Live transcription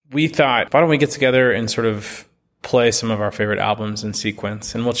we thought, why don't we get together and sort of play some of our favorite albums in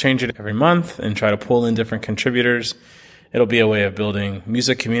sequence? And we'll change it every month and try to pull in different contributors. It'll be a way of building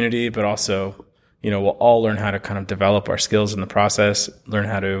music community, but also, we'll all learn how to kind of develop our skills in the process, learn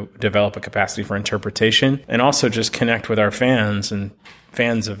how to develop a capacity for interpretation, and also just connect with our fans and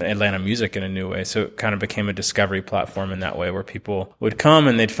fans of Atlanta music in a new way. So it kind of became a discovery platform in that way, where people would come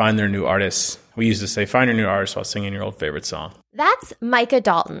and they'd find their new artists. We used to say, find your new artist while singing your old favorite song. That's Micah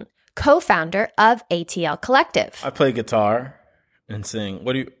Dalton, co-founder of ATL Collective. I play guitar and sing.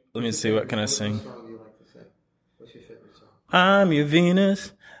 Let me see, what can I sing? What song do you like to sing? What's your favorite song? I'm your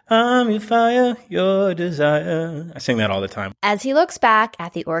Venus, I'm your fire, your desire. I sing that all the time. As he looks back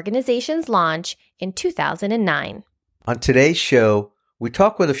at the organization's launch in 2009. On today's show, we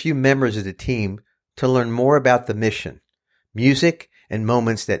talk with a few members of the team to learn more about the mission, music, and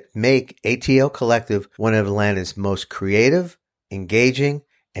moments that make ATL Collective one of Atlanta's most creative, engaging,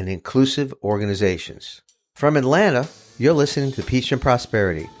 and inclusive organizations. From Atlanta, you're listening to Peace and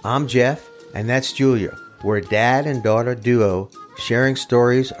Prosperity. I'm Jeff, and that's Julia. We're a dad and daughter duo sharing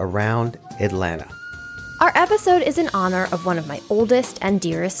stories around Atlanta. Our episode is in honor of one of my oldest and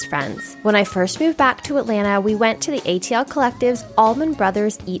dearest friends. When I first moved back to Atlanta, we went to the ATL Collective's Allman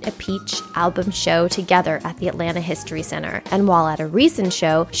Brothers Eat a Peach album show together at the Atlanta History Center. And while at a recent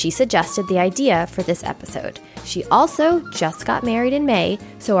show, she suggested the idea for this episode. She also just got married in May,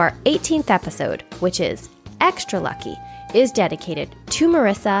 so our 18th episode, which is extra lucky, is dedicated to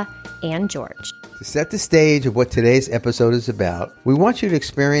Marissa and George. To set the stage of what today's episode is about, we want you to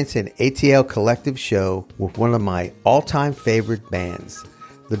experience an ATL Collective show with one of my all-time favorite bands,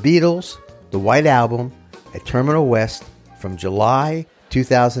 The Beatles, The White Album at Terminal West from July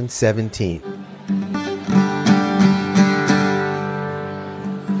 2017.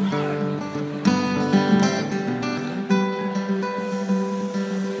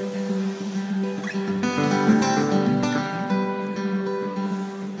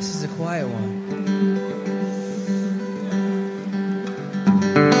 This is a quiet one.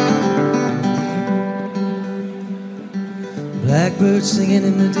 Blackbird singing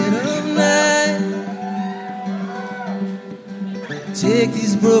in the dead of night. Take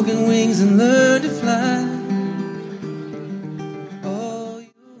these broken wings and learn to fly.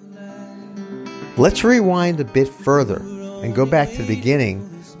 Let's rewind a bit further and go back to the beginning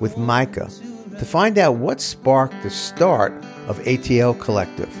with Micah to find out what sparked the start of ATL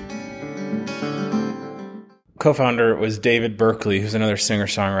Collective. Co-founder was David Berkeley, who's another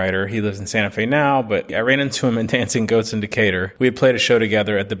singer-songwriter. He lives in Santa Fe now, but I ran into him in Dancing Goats in Decatur. We had played a show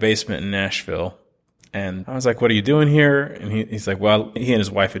together at the Basement in Nashville. And I was like, what are you doing here? And he's like, well, he and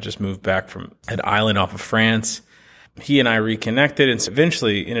his wife had just moved back from an island off of France. He and I reconnected and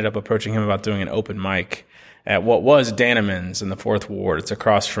eventually ended up approaching him about doing an open mic at what was Dannemans in the 4th Ward. It's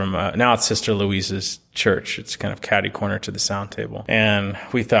across from, now it's Sister Louisa's church. It's kind of catty corner to the sound table. And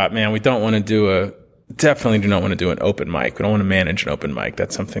we thought, man, we definitely do not want to do an open mic. We don't want to manage an open mic.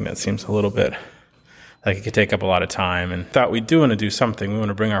 That's something that seems a little bit like it could take up a lot of time. And thought we do want to do something. We want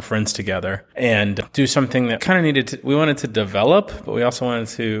to bring our friends together and do something that kind of we wanted to develop, but we also wanted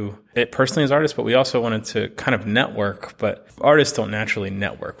to, personally as artists, but we also wanted to kind of network. But artists don't naturally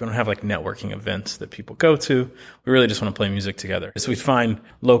network. We don't have like networking events that people go to. We really just want to play music together. So we find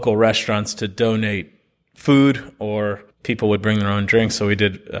local restaurants to donate food, or people would bring their own drinks. So we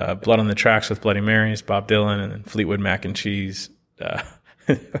did Blood on the Tracks with Bloody Marys, Bob Dylan, and then Fleetwood Mac and Cheese,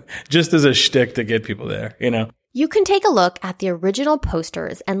 just as a shtick to get people there, You can take a look at the original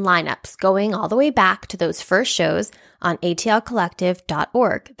posters and lineups going all the way back to those first shows on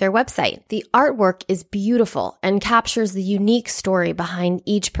atlcollective.org, their website. The artwork is beautiful and captures the unique story behind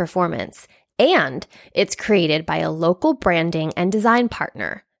each performance. And it's created by a local branding and design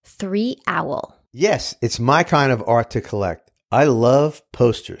partner, 3 Owl. Yes, it's my kind of art to collect. I love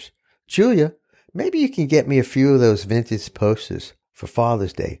posters. Julia, maybe you can get me a few of those vintage posters for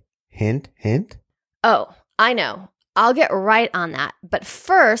Father's Day. Hint, hint. Oh, I know. I'll get right on that. But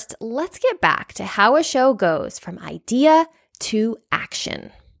first, let's get back to how a show goes from idea to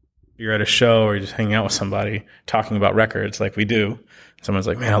action. You're at a show or you're just hanging out with somebody talking about records like we do. Someone's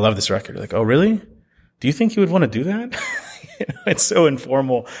like, man, I love this record. You're like, oh, really? Do you think you would want to do that? It's so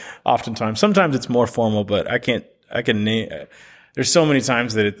informal oftentimes. Sometimes it's more formal, but I can name, there's so many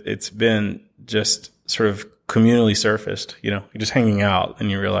times that it's been just sort of communally surfaced, you're just hanging out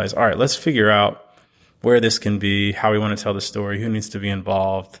and you realize, all right, let's figure out where this can be, how we want to tell the story, who needs to be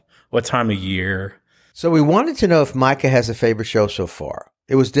involved, what time of year. So we wanted to know if Micah has a favorite show so far.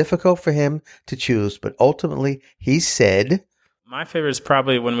 It was difficult for him to choose, but ultimately he said, my favorite is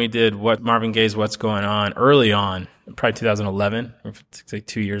probably when we did Marvin Gaye's What's Going On early on. probably 2011, it's like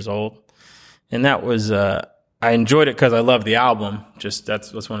 2 years old. And that was, I enjoyed it because I loved the album. Just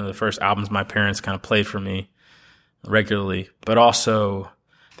that was one of the first albums my parents kind of played for me regularly. But also,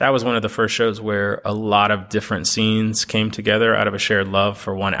 that was one of the first shows where a lot of different scenes came together out of a shared love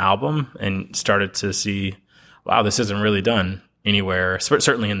for one album and started to see, wow, this isn't really done anywhere,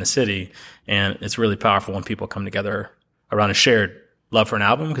 certainly in the city. And it's really powerful when people come together around a shared love for an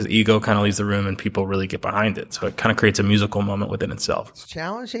album, because ego kind of leaves the room and people really get behind it. So it kind of creates a musical moment within itself. It's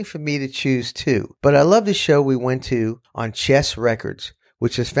challenging for me to choose too, but I love the show we went to on Chess Records,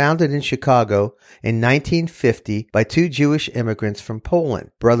 which was founded in Chicago in 1950 by two Jewish immigrants from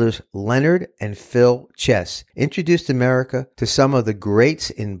Poland. Brothers Leonard and Phil Chess introduced America to some of the greats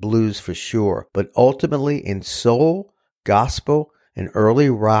in blues for sure, but ultimately in soul, gospel, and early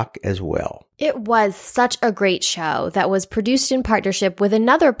rock as well. It was such a great show that was produced in partnership with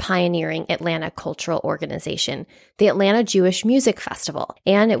another pioneering Atlanta cultural organization, the Atlanta Jewish Music Festival,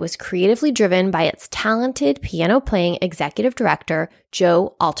 and it was creatively driven by its talented piano-playing executive director,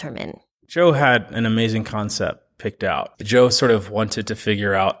 Joe Alterman. Joe had an amazing concept picked out. Joe sort of wanted to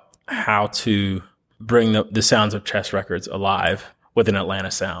figure out how to bring the sounds of Chess Records alive with an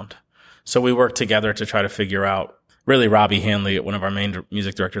Atlanta sound. So we worked together to try to figure out. Really, Robbie Hanley, one of our main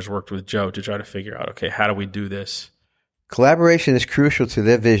music directors, worked with Joe to try to figure out, okay, how do we do this? Collaboration is crucial to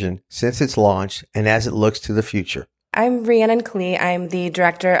their vision since its launch and as it looks to the future. I'm Rhiannon Klee. I'm the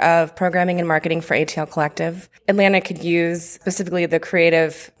Director of Programming and Marketing for ATL Collective. Atlanta could use specifically the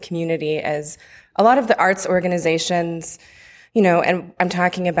creative community as a lot of the arts organizations, and I'm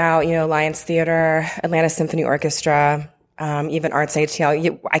talking about, Alliance Theater, Atlanta Symphony Orchestra, even Arts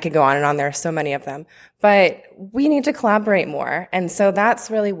ATL. I could go on and on. There are so many of them. But we need to collaborate more. And so that's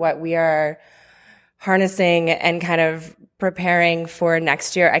really what we are harnessing and kind of preparing for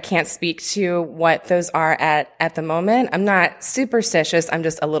next year. I can't speak to what those are at the moment. I'm not superstitious. I'm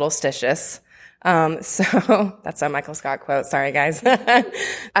just a little stitious. So that's a Michael Scott quote. Sorry, guys. I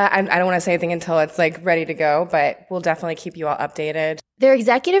don't want to say anything until it's ready to go, but we'll definitely keep you all updated. Their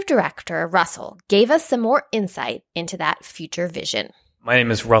executive director, Russell, gave us some more insight into that future vision. My name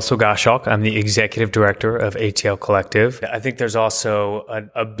is Russell Goshawk. I'm the executive director of ATL Collective. I think there's also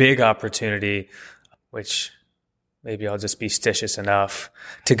a big opportunity, which maybe I'll just be stitious enough,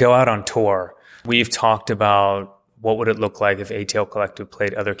 to go out on tour. We've talked about what would it look like if ATL Collective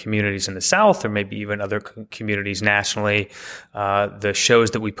played other communities in the South or maybe even other communities nationally. The shows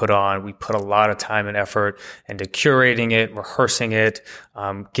that we put on, we put a lot of time and effort into curating it, rehearsing it,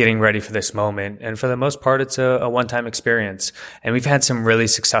 getting ready for this moment. And for the most part, it's a one-time experience. And we've had some really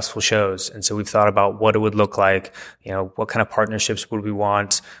successful shows. And so we've thought about what it would look like, what kind of partnerships would we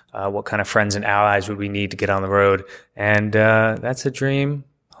want, what kind of friends and allies would we need to get on the road. And that's a dream.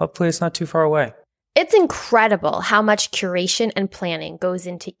 Hopefully it's not too far away. It's incredible how much curation and planning goes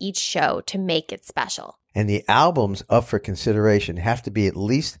into each show to make it special. And the albums up for consideration have to be at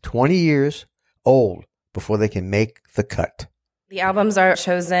least 20 years old before they can make the cut. The albums are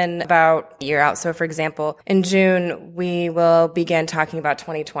chosen about a year out. So, for example, in June, we will begin talking about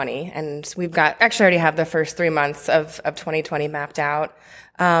 2020. And we've already have the first 3 months of 2020 mapped out.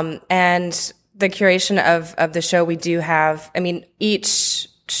 And the curation of the show, we do have, each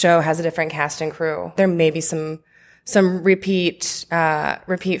show has a different cast and crew. There may be some repeat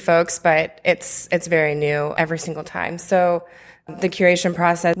folks, but it's very new every single time. So the curation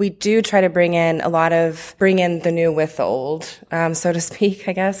process, we do try to bring in the new with the old, so to speak,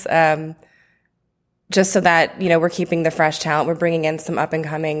 I guess. Just so that, we're keeping the fresh talent. We're bringing in some up and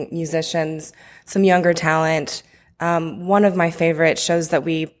coming musicians, some younger talent. One of my favorite shows that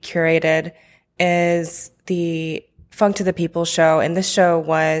we curated is the Funk to the People show. And this show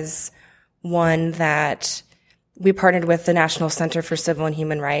was one that we partnered with the National Center for Civil and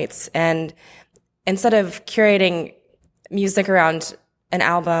Human Rights. And instead of curating music around an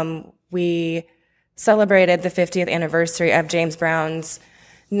album, we celebrated the 50th anniversary of James Brown's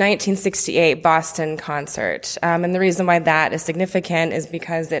 1968 Boston concert. And the reason why that is significant is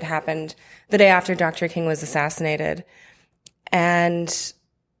because it happened the day after Dr. King was assassinated. And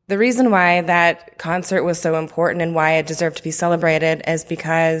the reason why that concert was so important and why it deserved to be celebrated is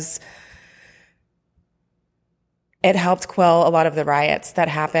because it helped quell a lot of the riots that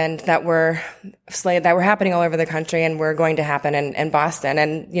happened, that were happening all over the country and were going to happen in Boston.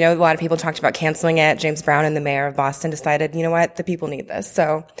 And, a lot of people talked about canceling it. James Brown and the mayor of Boston decided, you know what, the people need this.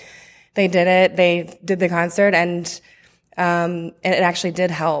 So they did it. They did the concert, and it actually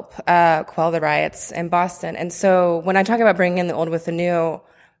did help quell the riots in Boston. And so when I talk about bringing in the old with the new,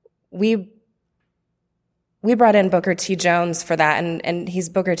 we brought in Booker T. Jones for that, and he's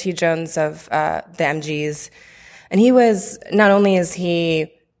Booker T. Jones of the MGs. And he was, not only is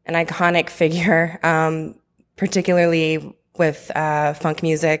he an iconic figure, particularly with funk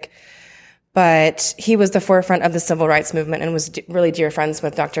music, but he was the forefront of the civil rights movement and was really dear friends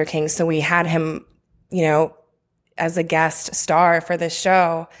with Dr. King. So we had him, as a guest star for this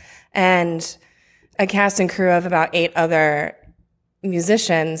show, and a cast and crew of about 8 other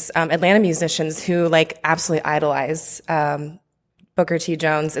musicians, Atlanta musicians who absolutely idolize Booker T.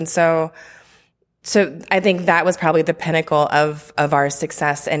 Jones. And so I think that was probably the pinnacle of our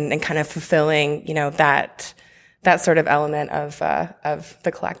success and kind of fulfilling, that sort of element of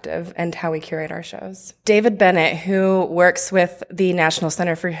the collective and how we curate our shows. David Bennett, who works with the National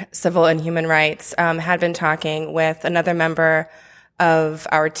Center for Civil and Human Rights, had been talking with another member of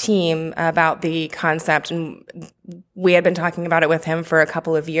our team about the concept, and we had been talking about it with him for a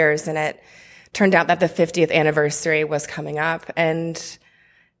couple of years, and it turned out that the 50th anniversary was coming up, and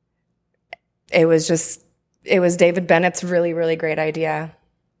it was David Bennett's really, really great idea.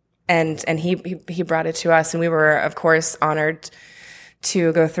 And he brought it to us, and we were, of course, honored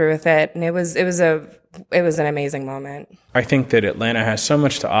to go through with it. And it was an amazing moment. I think that Atlanta has so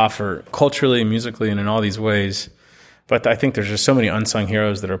much to offer culturally, musically, and in all these ways. But I think there's just so many unsung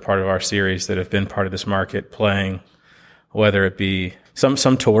heroes that are part of our series that have been part of this market playing, whether it be some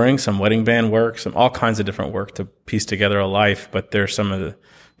touring, some wedding band work, some all kinds of different work to piece together a life. But there's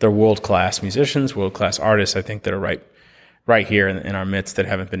they're world-class musicians, world-class artists, I think, that are right here in our midst that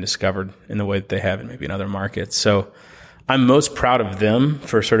haven't been discovered in the way that they have in maybe in other markets. So I'm most proud of them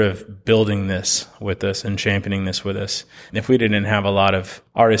for sort of building this with us and championing this with us. If we didn't have a lot of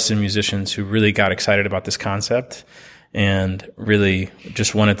artists and musicians who really got excited about this concept and really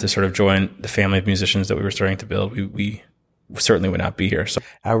just wanted to sort of join the family of musicians that we were starting to build, we certainly would not be here. So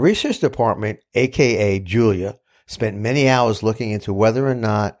our research department, aka Julia, spent many hours looking into whether or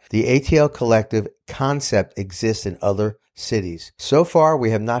not the ATL Collective concept exists in other cities. So far,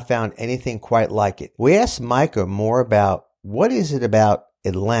 we have not found anything quite like it. We asked Micah more about what is it about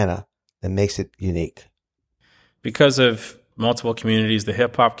Atlanta that makes it unique. Because of multiple communities, the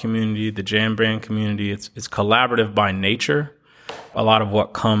hip-hop community, the jam band community, it's collaborative by nature. A lot of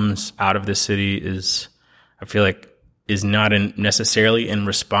what comes out of the city is not necessarily in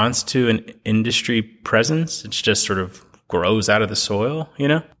response to an industry presence. It's just sort of grows out of the soil,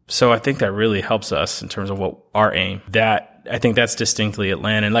 So I think that really helps us in terms of what our aim. I think that's distinctly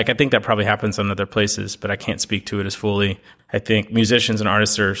Atlanta. And I think that probably happens in other places, but I can't speak to it as fully. I think musicians and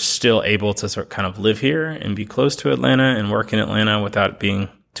artists are still able to sort of kind of live here and be close to Atlanta and work in Atlanta without it being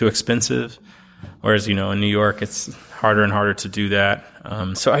too expensive. Whereas, in New York, it's harder and harder to do that.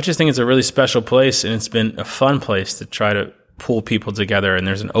 So I just think it's a really special place, and it's been a fun place to try to pull people together. And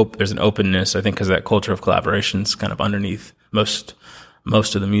there's an openness, I think, because that culture of collaboration is kind of underneath most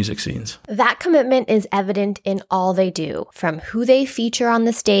of the music scenes. That commitment is evident in all they do, from who they feature on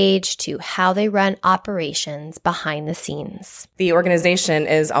the stage to how they run operations behind the scenes. The organization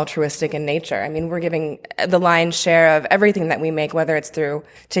is altruistic in nature. I mean, we're giving the lion's share of everything that we make, whether it's through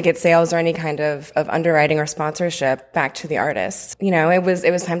ticket sales or any kind of underwriting or sponsorship, back to the artists. It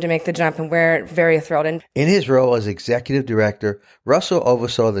was time to make the jump, and we're very thrilled. In his role as executive director, Russell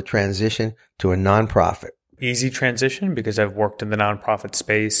oversaw the transition to a nonprofit. Easy transition because I've worked in the nonprofit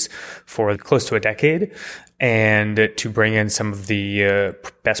space for close to a decade, and to bring in some of the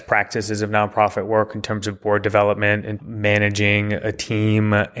best practices of nonprofit work in terms of board development and managing a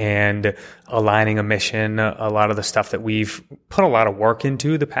team and aligning a mission. A lot of the stuff that we've put a lot of work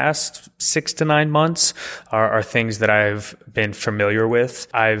into the past 6 to 9 months are things that I've been familiar with.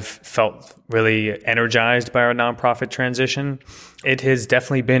 I've felt really energized by our nonprofit transition. It has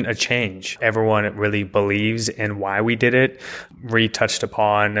definitely been a change. Everyone really believes in why we did it. Ree touched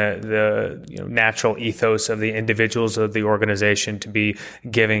upon the natural ethos of the individuals of the organization to be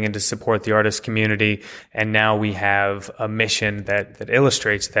giving and to support the artist community. And now we have a mission that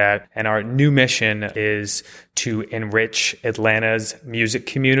illustrates that. And our new mission is to enrich Atlanta's music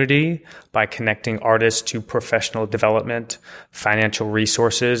community by connecting artists to professional development, financial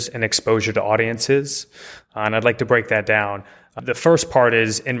resources, and exposure to audiences. And I'd like to break that down. The first part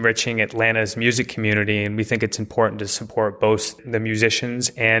is enriching Atlanta's music community, and we think it's important to support both the musicians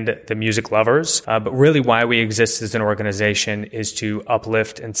and the music lovers. But really why we exist as an organization is to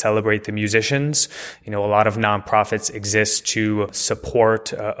uplift and celebrate the musicians. A lot of nonprofits exist to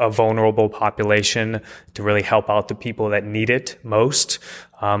support a vulnerable population, to really help out the people that need it most.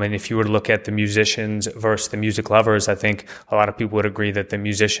 And if you were to look at the musicians versus the music lovers, I think a lot of people would agree that the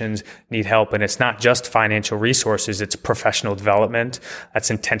musicians need help. And it's not just financial resources, it's professional development.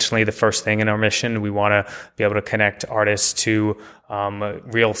 That's intentionally the first thing in our mission. We want to be able to connect artists to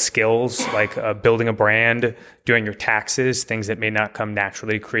real skills like building a brand, doing your taxes, things that may not come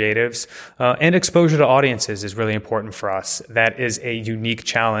naturally to creatives. And exposure to audiences is really important for us. That is a unique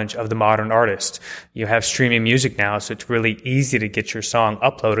challenge of the modern artist. You have streaming music now, so it's really easy to get your song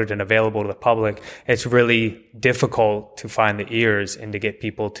uploaded and available to the public. It's really difficult to find the ears and to get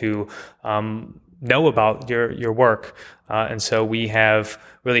people to know about your work. And so we have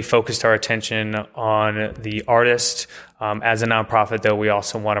really focused our attention on the artist. As a nonprofit, though, we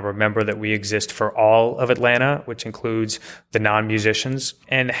also want to remember that we exist for all of Atlanta, which includes the non-musicians.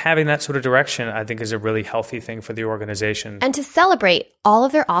 And having that sort of direction, I think, is a really healthy thing for the organization. And to celebrate all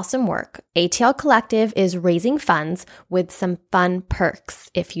of their awesome work, ATL Collective is raising funds with some fun perks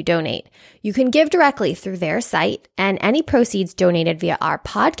if you donate. You can give directly through their site, and any proceeds donated via our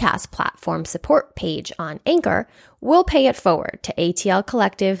podcast platform support page on Anchor will pay it forward to ATL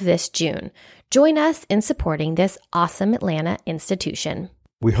Collective this June. Join us in supporting this awesome Atlanta institution.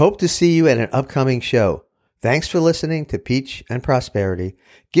 We hope to see you at an upcoming show. Thanks for listening to Peach and Prosperity.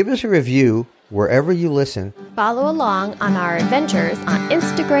 Give us a review wherever you listen. Follow along on our adventures on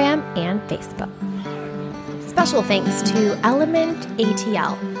Instagram and Facebook. Special thanks to Element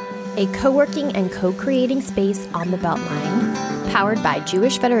ATL, a co-working and co-creating space on the Beltline, powered by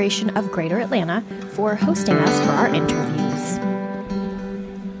Jewish Federation of Greater Atlanta, for hosting us for our interviews.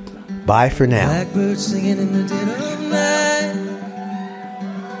 Bye for now. Blackbirds singing in the dead of night.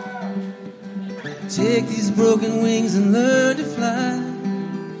 Take these broken wings and learn to fly.